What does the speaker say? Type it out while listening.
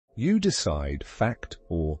You decide fact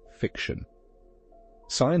or fiction.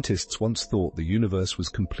 Scientists once thought the universe was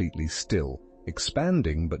completely still,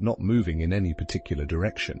 expanding but not moving in any particular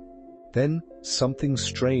direction. Then, something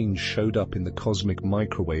strange showed up in the cosmic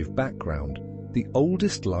microwave background, the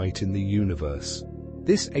oldest light in the universe.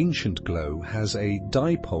 This ancient glow has a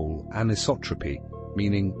dipole anisotropy,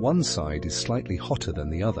 meaning one side is slightly hotter than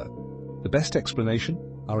the other. The best explanation?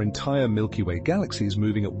 Our entire Milky Way galaxy is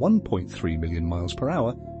moving at 1.3 million miles per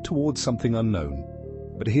hour towards something unknown.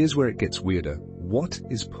 But here's where it gets weirder. What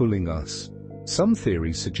is pulling us? Some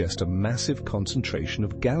theories suggest a massive concentration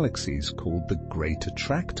of galaxies called the Great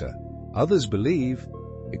Attractor. Others believe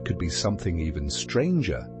it could be something even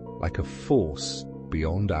stranger, like a force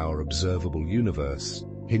beyond our observable universe,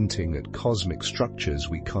 hinting at cosmic structures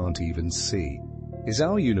we can't even see. Is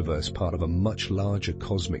our universe part of a much larger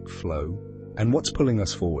cosmic flow? And what's pulling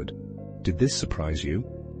us forward? Did this surprise you?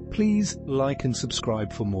 Please like and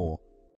subscribe for more.